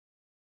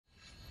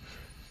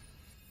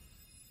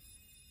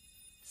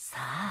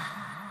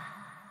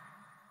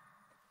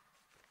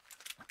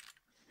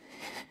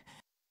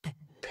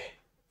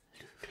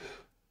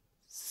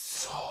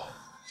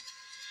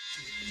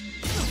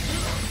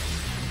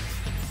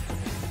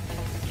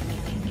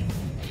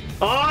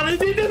Oh, they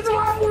did this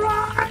one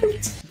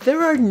right!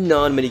 There are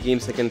not many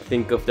games I can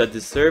think of that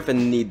deserve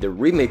and need the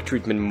remake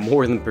treatment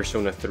more than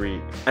Persona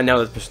 3. And now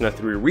that Persona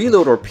 3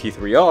 Reload or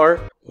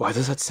P3R, why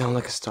does that sound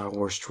like a Star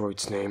Wars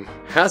droid's name,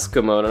 has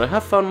come out, and I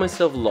have found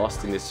myself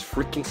lost in this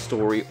freaking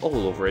story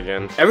all over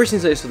again. Ever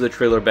since I saw the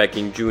trailer back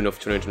in June of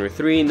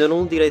 2023, not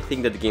only did I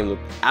think that the game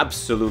looked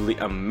absolutely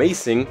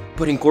amazing,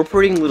 but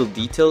incorporating little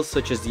details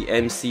such as the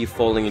MC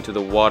falling into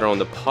the water on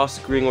the pause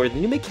screen or the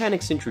new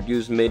mechanics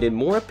introduced made it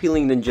more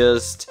appealing than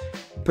just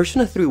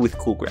Persona 3 with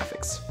cool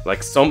graphics.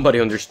 Like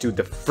somebody understood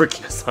the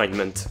freaking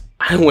assignment.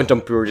 I went on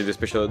pre-order the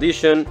special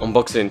edition,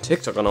 unboxed it on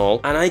TikTok and all,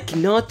 and I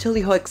cannot tell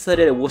you how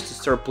excited I was to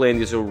start playing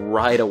this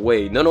right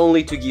away, not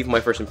only to give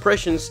my first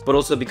impressions, but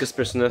also because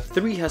Persona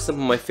 3 has some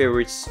of my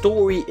favorite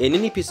story in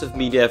any piece of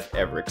media I've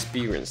ever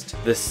experienced.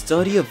 The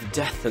study of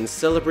death and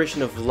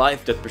celebration of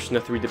life that Persona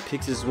 3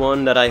 depicts is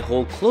one that I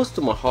hold close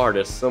to my heart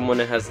as someone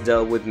that has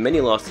dealt with many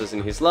losses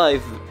in his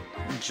life,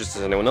 just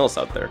as anyone else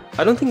out there.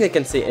 I don't think I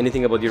can say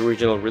anything about the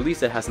original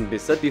release that hasn't been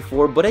said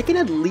before, but I can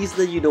at least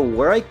let you know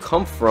where I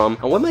come from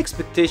and what my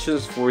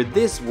expectations for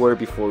this were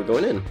before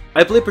going in.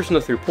 I played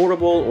Persona 3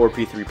 Portable or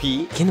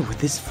P3P, again with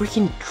these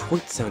freaking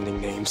droid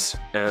sounding names,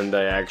 and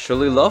I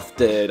actually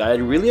loved it. I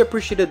really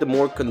appreciated the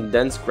more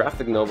condensed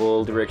graphic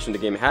novel direction the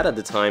game had at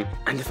the time,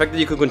 and the fact that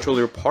you could control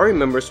your party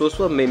members was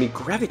what made me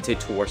gravitate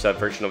towards that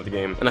version of the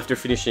game. And after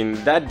finishing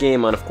that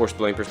game and of course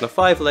playing Persona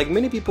 5, like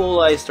many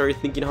people, I started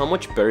thinking how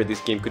much better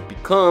this game could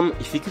become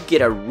if you could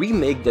get a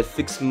remake that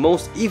fixed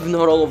most, if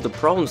not all, of the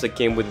problems that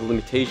came with the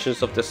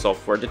limitations of the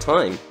software at the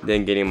time.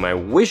 Then getting my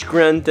wish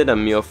granted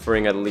and me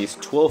offering at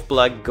least 12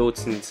 black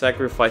goats in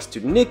sacrifice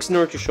to Nyx in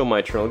order to show my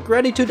eternal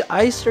gratitude,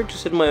 I start to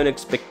set my own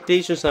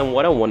expectations on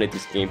what I wanted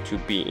this game to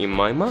be in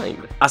my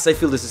mind. As I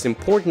feel this is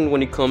important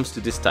when it comes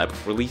to this type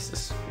of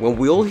releases. When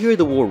we all hear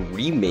the word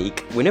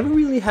remake, we never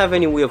really have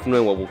any way of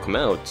knowing what will come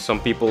out. Some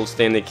people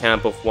stay in the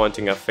camp of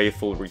wanting a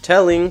faithful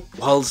retelling,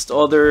 whilst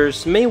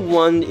others may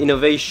want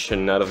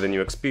innovation out of the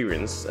new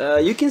experience.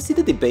 You can see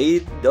the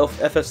debate of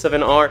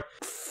FF7R.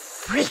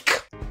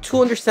 Freak!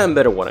 To understand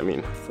better what I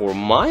mean. For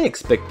my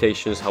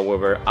expectations,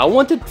 however, I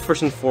wanted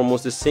first and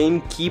foremost the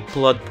same key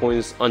plot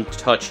points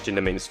untouched in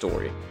the main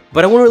story.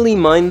 But I won't really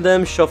mind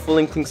them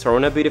shuffling things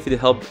around a bit if it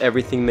helped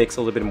everything makes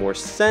a little bit more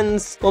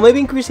sense, or maybe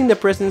increasing the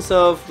presence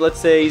of, let's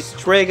say,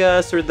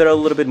 Stregas, or that are a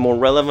little bit more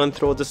relevant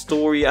throughout the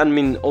story. I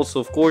mean, also,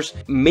 of course,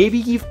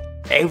 maybe give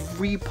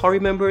every party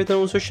member their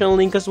own social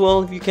link as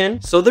well if you can.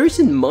 So there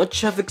isn't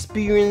much of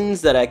experience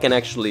that I can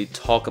actually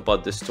talk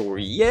about the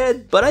story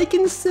yet, but I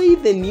can say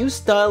the new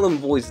style and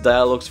voice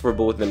dialogues for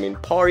both the main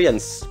party and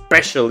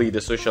especially the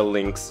social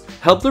links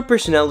help their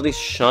personalities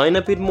shine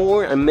a bit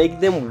more and make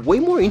them way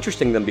more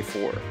interesting than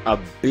before. A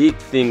big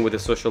thing with the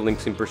social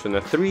links in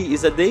Persona 3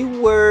 is that they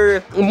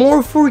were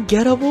more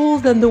forgettable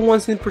than the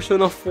ones in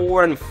Persona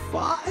 4 and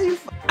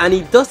 5, and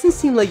it doesn't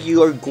seem like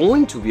you are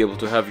going to be able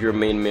to have your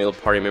main male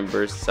party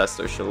members as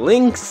social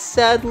links,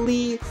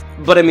 sadly.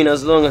 But I mean,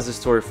 as long as the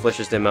story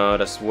fleshes them out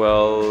as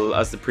well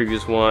as the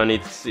previous one,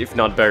 it's, if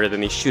not better,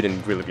 then it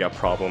shouldn't really be a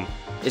problem.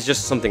 It's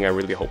just something I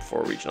really hope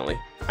for originally.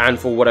 And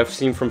for what I've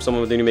seen from some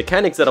of the new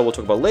mechanics that I will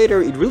talk about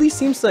later, it really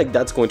seems like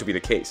that's going to be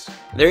the case.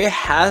 There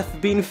have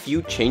been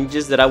few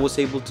changes that I was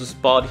able to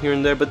spot here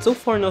and there, but so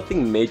far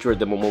nothing major at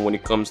the moment when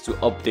it comes to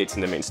updates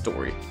in the main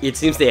story. It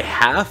seems they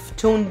have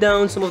toned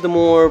down some of the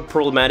more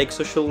problematic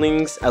social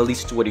links, at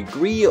least to a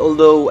degree,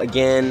 although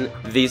again,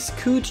 this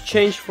could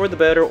change for the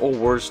better or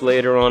worse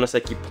later on as I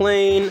keep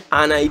playing,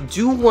 and I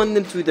do want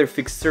them to either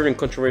fix certain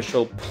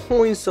controversial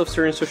points of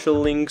certain social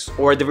links,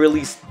 or at the very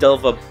least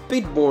delve a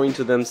bit more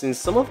into them, since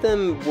some of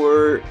them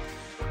were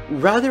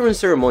rather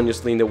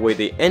unceremoniously in the way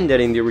they ended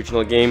in the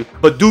original game.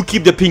 But do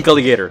keep the pink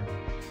alligator.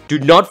 Do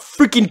not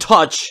freaking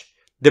touch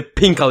the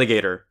pink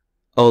alligator.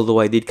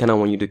 Although I did kinda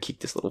want you to kick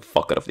this little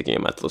fuck out of the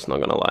game, ATLUS, not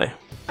gonna lie.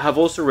 I have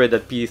also read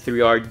that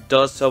P3R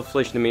does help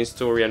flesh the main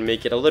story and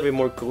make it a little bit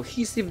more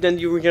cohesive than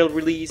the original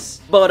release,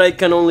 but I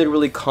can only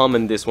really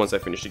comment this once I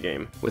finish the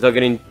game. Without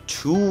getting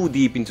too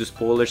deep into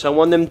spoilers, I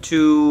want them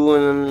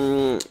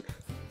to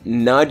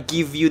not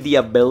give you the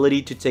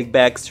ability to take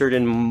back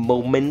certain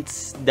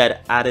moments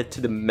that added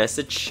to the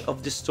message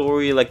of the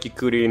story like you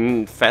could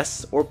in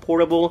FES or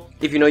Portable.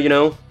 If you know, you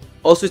know.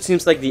 Also, it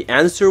seems like the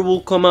answer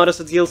will come out as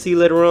a DLC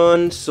later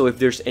on, so if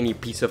there's any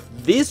piece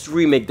of this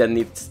remake that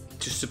needs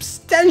to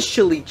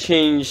substantially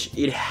change,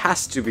 it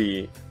has to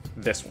be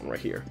this one right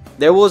here.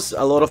 There was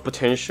a lot of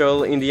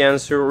potential in the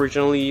answer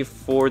originally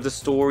for the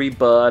story,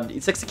 but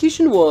its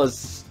execution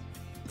was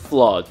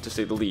flawed, to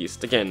say the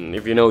least. Again,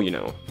 if you know, you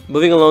know.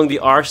 Moving along, the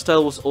art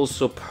style was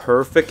also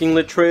perfect in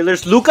the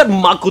trailers. Look at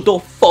Makoto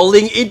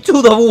falling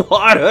into the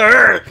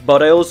water!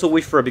 But I also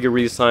wish for a bigger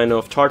redesign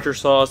of Tartar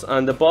Sauce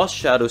and the boss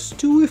shadows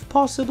too, if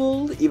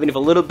possible, even if a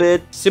little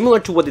bit.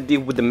 Similar to what they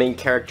did with the main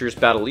characters'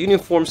 battle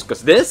uniforms,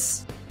 because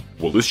this...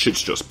 well, this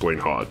shit's just plain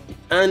hot.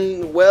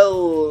 And,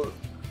 well...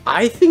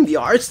 I think the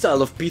art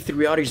style of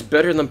P3R is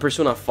better than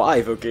Persona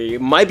 5, okay?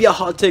 It might be a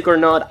hot take or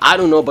not, I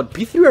don't know, but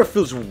P3R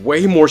feels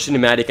way more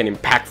cinematic and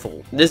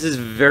impactful. This is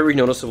very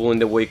noticeable in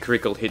the way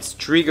critical hits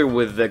trigger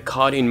with the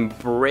cutting,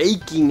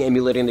 breaking,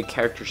 emulating the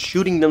characters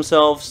shooting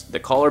themselves, the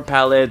color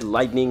palette,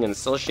 lightning and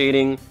cel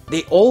shading.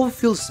 They all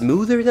feel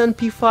smoother than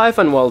P5,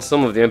 and while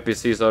some of the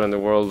NPCs out in the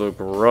world look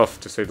rough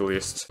to say the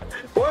least.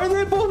 Why are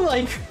they both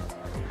like...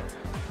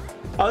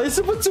 Are they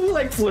supposed to be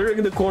like flirting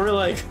in the corner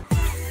like...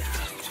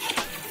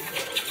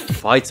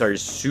 Fights are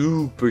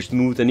super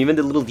smooth, and even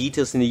the little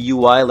details in the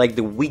UI, like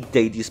the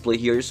weekday display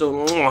here, is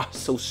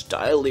so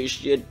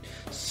stylish yet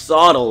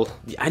subtle.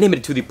 The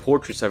animated 2D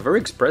portraits are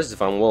very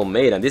expressive and well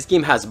made, and this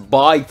game has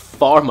by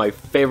far my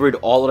favorite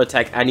all-out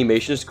attack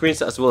animation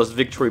screens as well as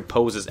victory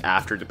poses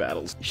after the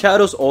battles.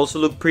 Shadows also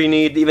look pretty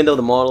neat, even though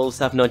the models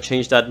have not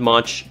changed that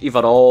much, if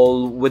at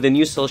all. With the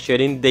new cel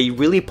shading, they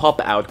really pop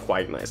out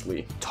quite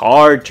nicely.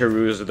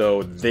 Tartarus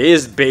though,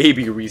 this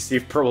baby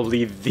received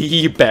probably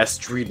the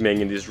best treatment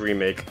in this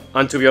remake.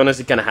 And to be honest,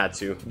 it kinda had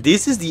to.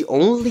 This is the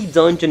only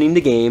dungeon in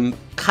the game,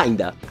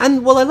 kinda.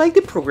 And while I like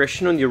the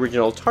progression on the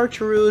original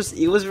Tartarus,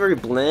 it was very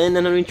bland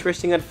and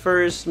uninteresting at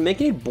first,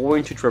 making it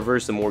boring to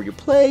traverse the more you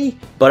play.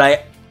 But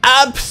I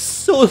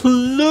absolutely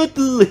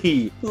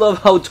love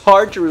how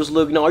Tartarus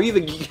look now. Are you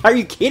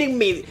kidding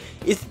me?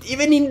 It's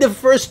even in the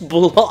first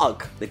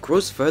block. The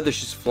gross feathers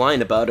just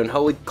flying about and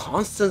how it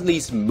constantly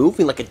is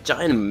moving like a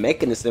giant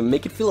mechanism,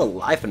 make it feel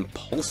alive and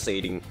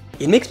pulsating.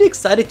 It makes me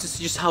excited to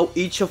see just how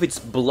each of its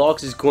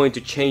blocks is going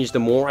to change the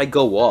more I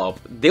go up.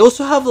 They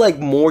also have like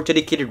more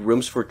dedicated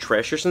rooms for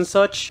treasures and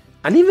such.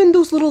 And even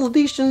those little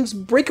additions,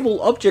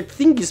 breakable object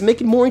thingies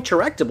make it more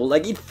interactable,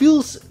 like it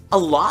feels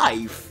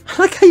alive.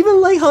 Like I even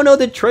like how now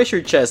the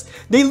treasure chests,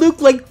 they look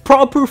like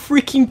proper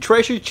freaking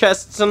treasure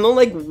chests and not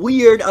like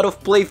weird out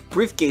of place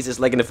briefcases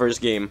like in the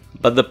first game.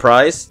 But the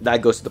price,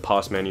 that goes to the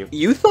pause menu.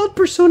 You thought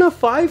Persona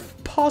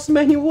 5 pause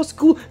menu was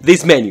cool?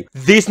 This menu,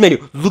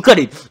 look at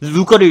it,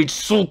 it's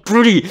so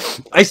pretty.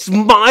 I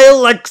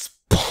smile like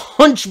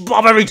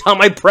SpongeBob every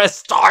time I press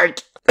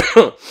start.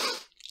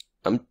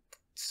 I'm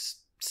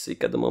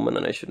sick at the moment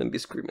and I shouldn't be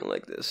screaming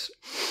like this.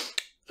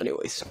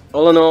 Anyways,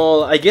 all in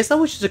all, I guess I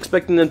was just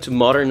expecting them to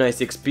modernize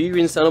the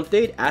experience and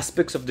update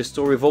aspects of the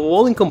story of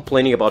all been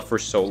complaining about for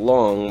so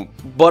long,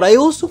 but I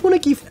also want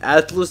to give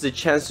ATLUS the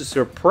chance to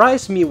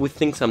surprise me with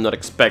things I'm not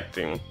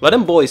expecting. Let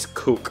them boys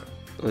cook.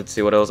 Let's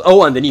see what else.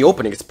 Oh, and the new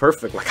opening is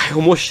perfect. Like, I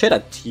almost shed a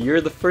tear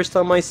the first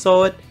time I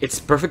saw it. It's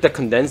perfect at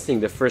condensing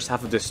the first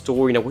half of the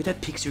story in a way that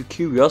piques your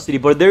curiosity,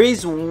 but there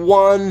is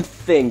one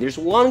thing, there's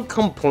one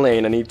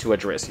complaint I need to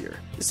address here.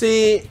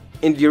 See,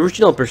 in the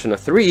original Persona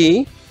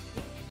 3,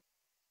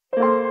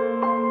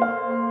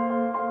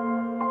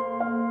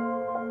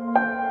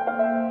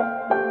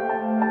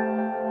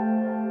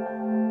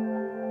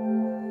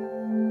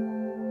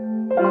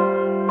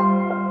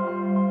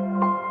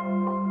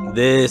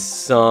 this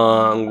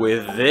song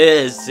with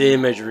this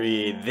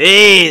imagery,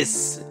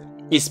 this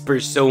is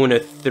Persona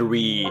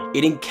 3.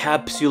 It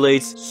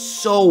encapsulates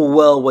so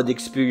well what the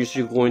experience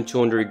you're going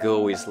to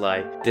undergo is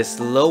like. The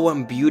slow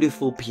and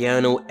beautiful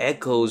piano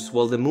echoes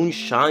while the moon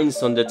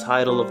shines on the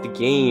title of the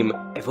game,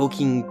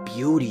 evoking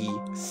beauty,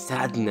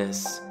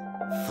 sadness,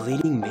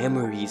 fleeting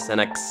memories,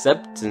 and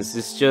acceptance.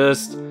 Is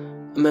just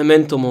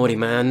memento mori,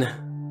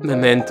 man.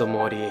 Memento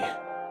mori.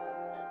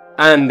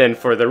 And then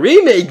for the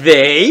remake,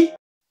 they...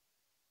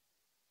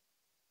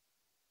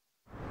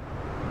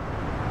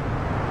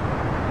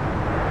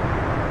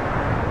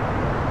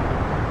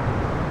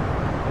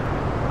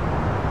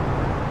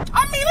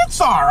 It's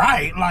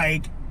alright,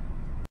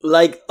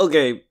 like,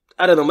 okay,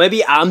 I don't know,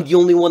 maybe I'm the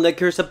only one that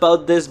cares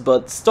about this,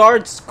 but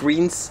start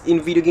screens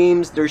in video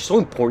games, they're so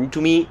important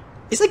to me.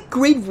 It's a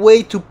great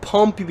way to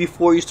pump you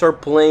before you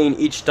start playing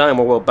each time,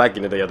 or well, back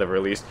in the day at the very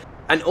least.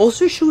 And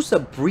also shows a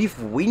brief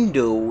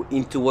window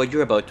into what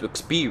you're about to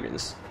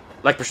experience.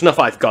 Like Persona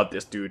 5 got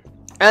this, dude.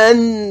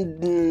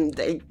 And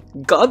they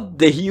got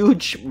the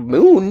huge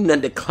moon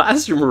and the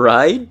classroom,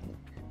 right?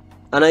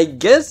 And I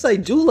guess I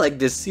do like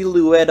the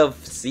silhouette of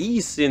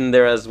Cease in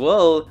there as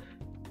well.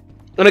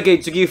 And okay,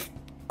 to give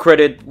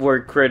credit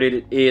where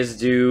credit is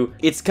due,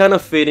 it's kind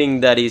of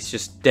fitting that it's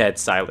just dead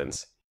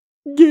silence.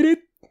 Get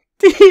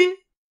it?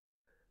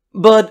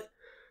 But...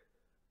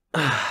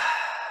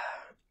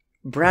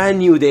 Brand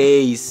New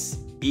Days,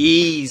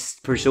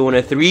 East,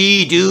 Persona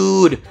 3,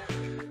 dude!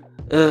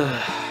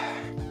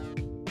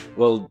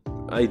 Well...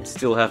 I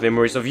still have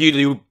memories of you.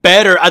 You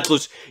better,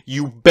 ATLUS,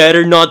 you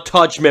better not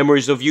touch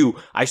memories of you.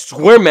 I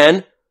swear,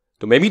 man.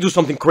 Don't make me do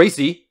something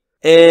crazy.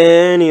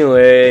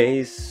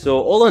 Anyways,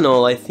 so all in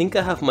all, I think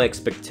I have my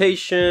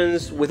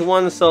expectations with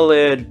one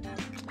solid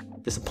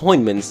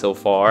disappointment so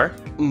far.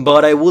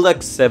 But I will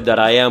accept that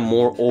I am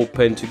more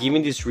open to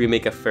giving this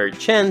remake a fair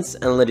chance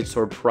and let it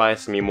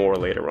surprise me more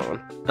later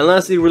on. And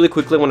lastly, really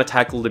quickly, I want to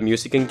tackle the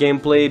music and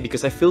gameplay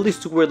because I feel these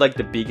two were like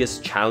the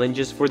biggest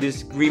challenges for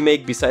this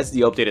remake besides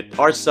the updated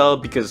art style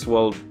because,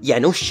 well, yeah,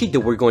 no shit that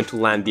we're going to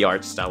land the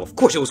art style. Of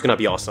course it was gonna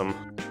be awesome.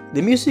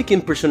 The music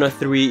in Persona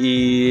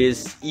 3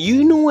 is,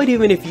 you know what,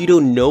 even if you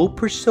don't know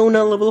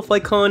Persona, level of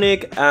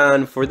iconic,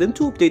 and for them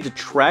to update the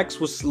tracks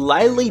was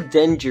slightly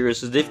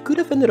dangerous as they could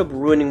have ended up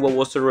ruining what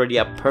was already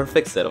a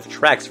perfect set of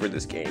tracks for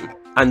this game.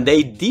 And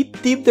they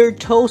did dip their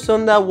toes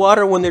on that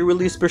water when they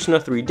released Persona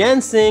 3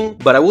 Dancing,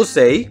 but I will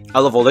say, I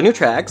love all the new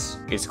tracks.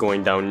 It's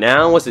Going Down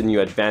Now as a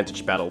new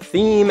Advantage battle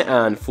theme,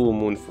 and Full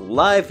Moon Full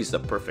Life is a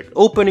perfect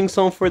opening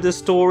song for this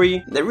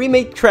story. The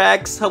remake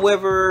tracks,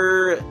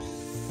 however,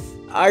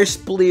 are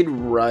split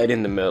right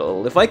in the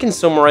middle. If I can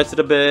summarize it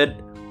a bit,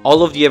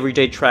 all of the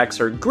everyday tracks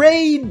are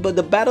great, but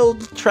the battle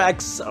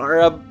tracks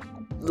are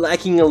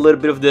lacking a little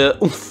bit of the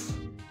oomph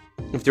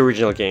of the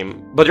original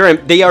game.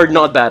 But they are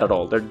not bad at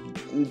all.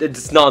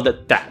 It's not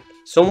that.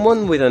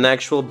 Someone with an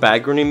actual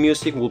background in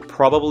music will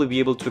probably be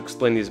able to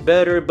explain this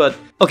better, but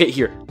okay,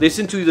 here,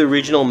 listen to the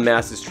original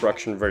Mass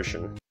Destruction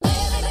version.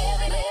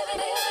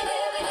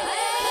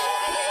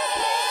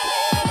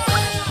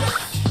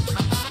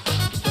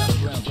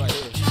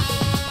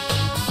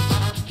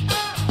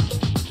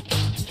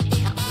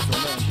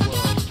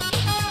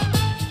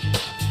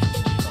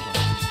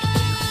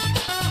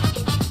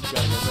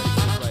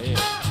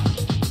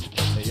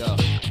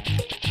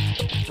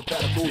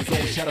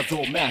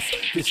 Mass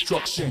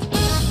destruction.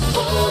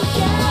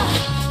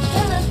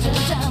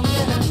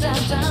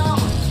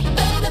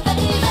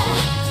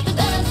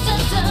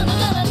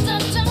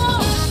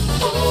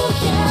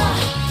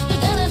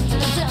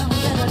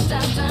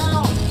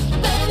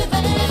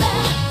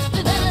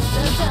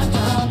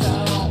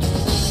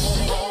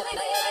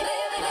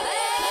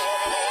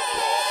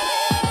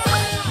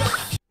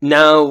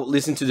 Now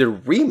listen to the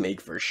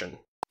remake version.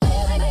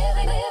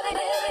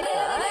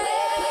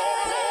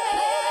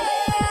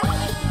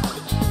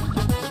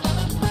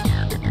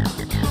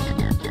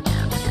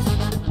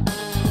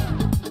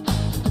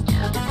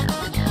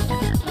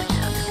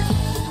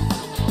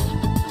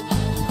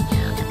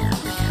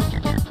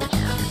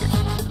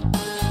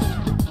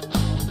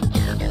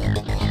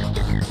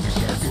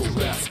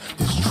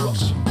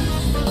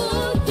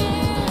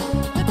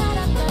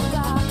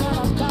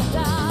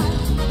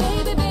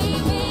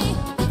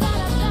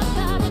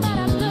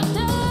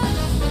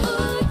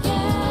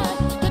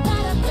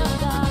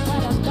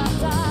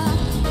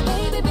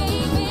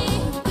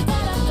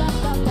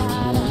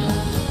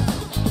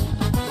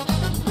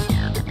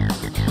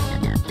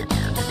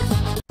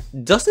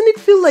 Doesn't it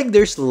feel like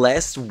there's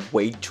less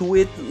weight to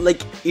it?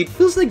 Like, it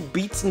feels like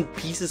bits and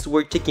pieces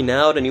were taken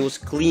out and it was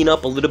cleaned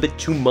up a little bit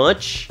too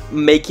much,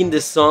 making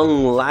the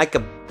song lack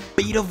a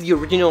bit of the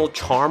original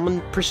charm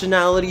and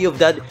personality of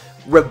that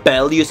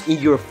rebellious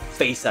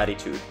in-your-face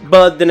attitude.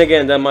 But then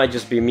again, that might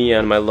just be me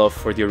and my love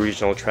for the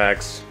original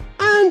tracks.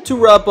 And to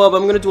wrap up,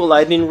 I'm gonna do a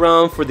lightning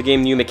round for the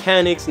game new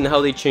mechanics and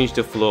how they changed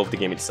the flow of the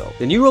game itself.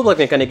 The new roguelike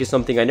mechanic is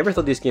something I never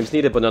thought these games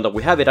needed, but now that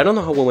we have it, I don't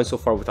know how we went so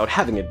far without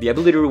having it. The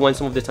ability to rewind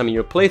some of the time in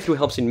your playthrough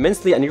helps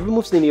immensely, and it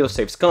removes the need of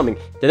saves coming.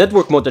 The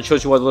network mode that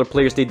shows you what other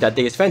players did that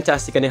day is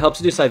fantastic, and it helps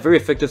you decide very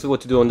effectively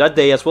what to do on that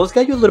day, as well as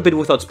guide you a little bit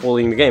without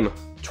spoiling the game.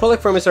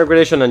 Twilight Fragments are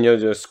gradation, and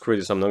just screw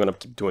this, I'm not gonna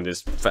keep doing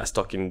this fast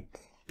talking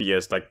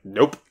BS, like,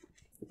 nope,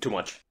 too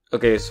much.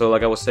 Okay, so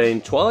like I was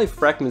saying, Twilight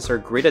Fragments are a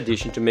great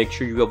addition to make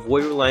sure you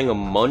avoid relying on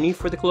money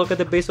for the clock at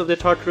the base of the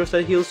Tartarus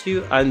that heals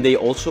you, and they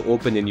also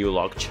open the new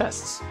locked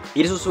chests.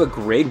 It is also a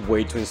great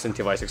way to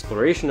incentivize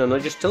exploration and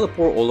not just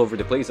teleport all over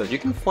the place, as you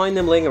can find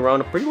them laying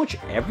around pretty much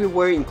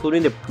everywhere,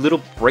 including the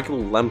little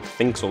breakable lamp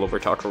things all over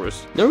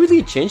Tartarus. Not really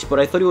a change, but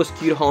I thought it was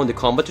cute how in the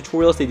combat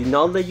tutorials they did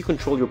not let you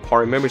control your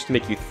party members to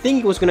make you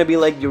think it was gonna be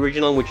like the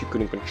original in which you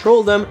couldn't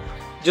control them,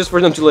 just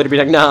for them to later be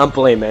like, nah, I'm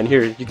playing, man,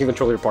 here, you can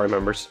control your party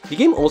members. The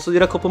game also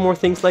did a couple more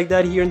things like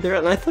that here and there,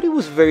 and I thought it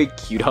was very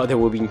cute how they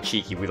were being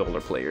cheeky with older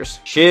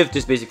players. Shift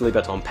is basically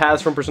baton pass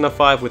from Persona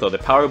 5 without the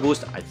power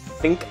boost, I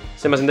think.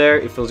 Same as in there,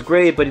 it feels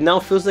great, but it now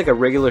feels like a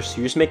regular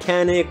serious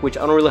mechanic, which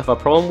I don't really have a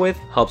problem with.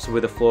 Helps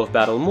with the flow of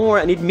battle more,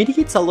 and it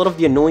mitigates a lot of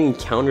the annoying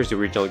encounters the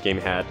original game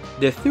had.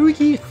 The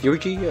Theurgy,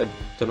 I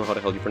don't know how the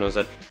hell you pronounce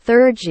that.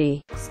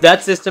 Theurgy.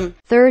 That system.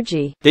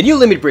 Theurgy. The new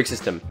limit break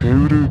system.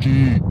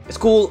 It's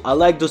cool, I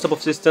like those type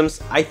of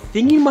systems. I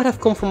think it might have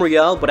come from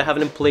Real, but I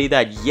haven't played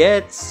that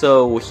yet,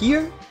 so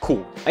here,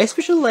 cool. I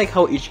especially like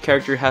how each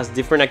character has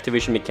different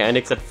activation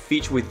mechanics that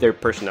fit with their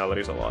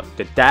personalities a lot.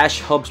 The dash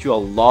helps you a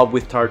lot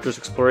with Tartarus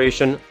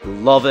exploration,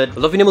 love it. I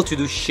love being able to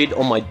do shit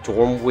on my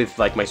dorm with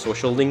like my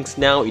social links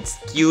now, it's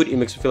cute, it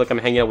makes me feel like I'm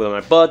hanging out with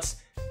my buds.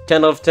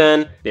 10 out of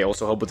 10. They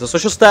also help with the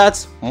social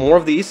stats. More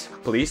of these,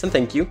 please and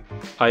thank you.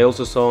 I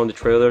also saw in the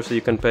trailer so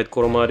you can pet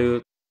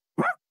Koromaru.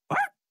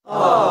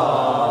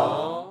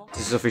 Aww.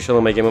 This is officially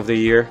my game of the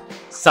year.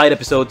 Side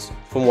episodes.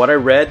 From what I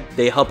read,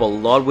 they help a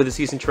lot with the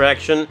season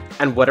interaction,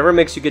 and whatever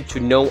makes you get to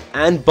know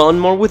and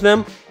bond more with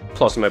them,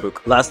 plus in my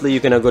book. Lastly,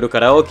 you can now go to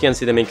karaoke and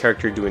see the main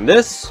character doing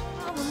this.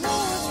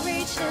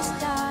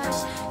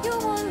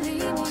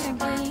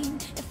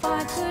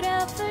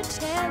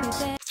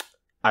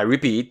 I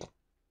repeat,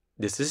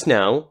 this is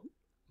now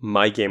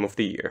my game of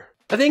the year.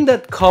 I think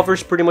that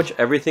covers pretty much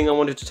everything I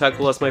wanted to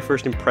tackle as my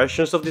first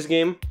impressions of this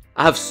game.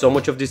 I have so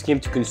much of this game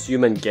to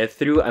consume and get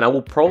through, and I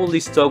will probably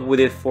stuck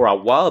with it for a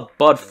while,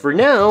 but for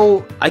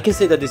now, I can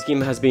say that this game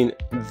has been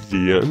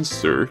the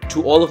answer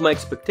to all of my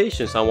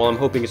expectations, and while I'm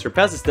hoping it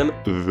surpasses them,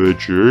 the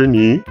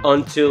journey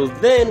until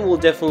then will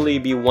definitely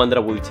be one that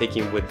I will be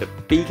taking with the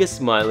biggest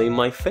smile in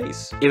my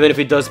face. Even if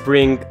it does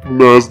bring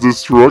mass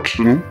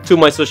destruction to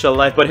my social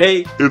life, but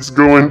hey, it's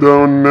going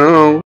down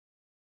now.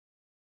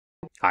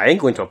 I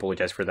ain't going to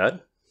apologize for that.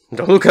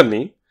 Don't look at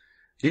me.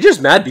 You're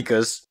just mad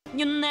because...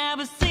 You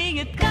never see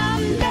it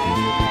coming.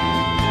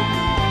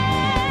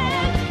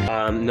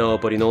 No,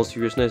 but in all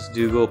seriousness,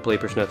 do go play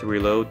Persona 3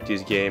 Reload.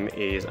 This game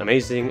is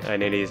amazing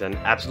and it is an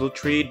absolute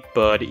treat,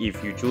 but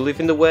if you do live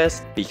in the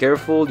West, be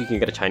careful, you can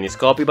get a Chinese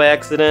copy by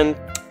accident.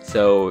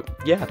 So,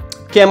 yeah.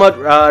 Cammot,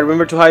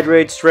 remember to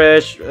hydrate,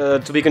 stretch,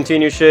 to be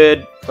continued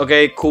shit.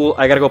 Okay, cool,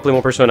 I gotta go play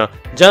more Persona.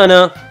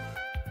 Jana!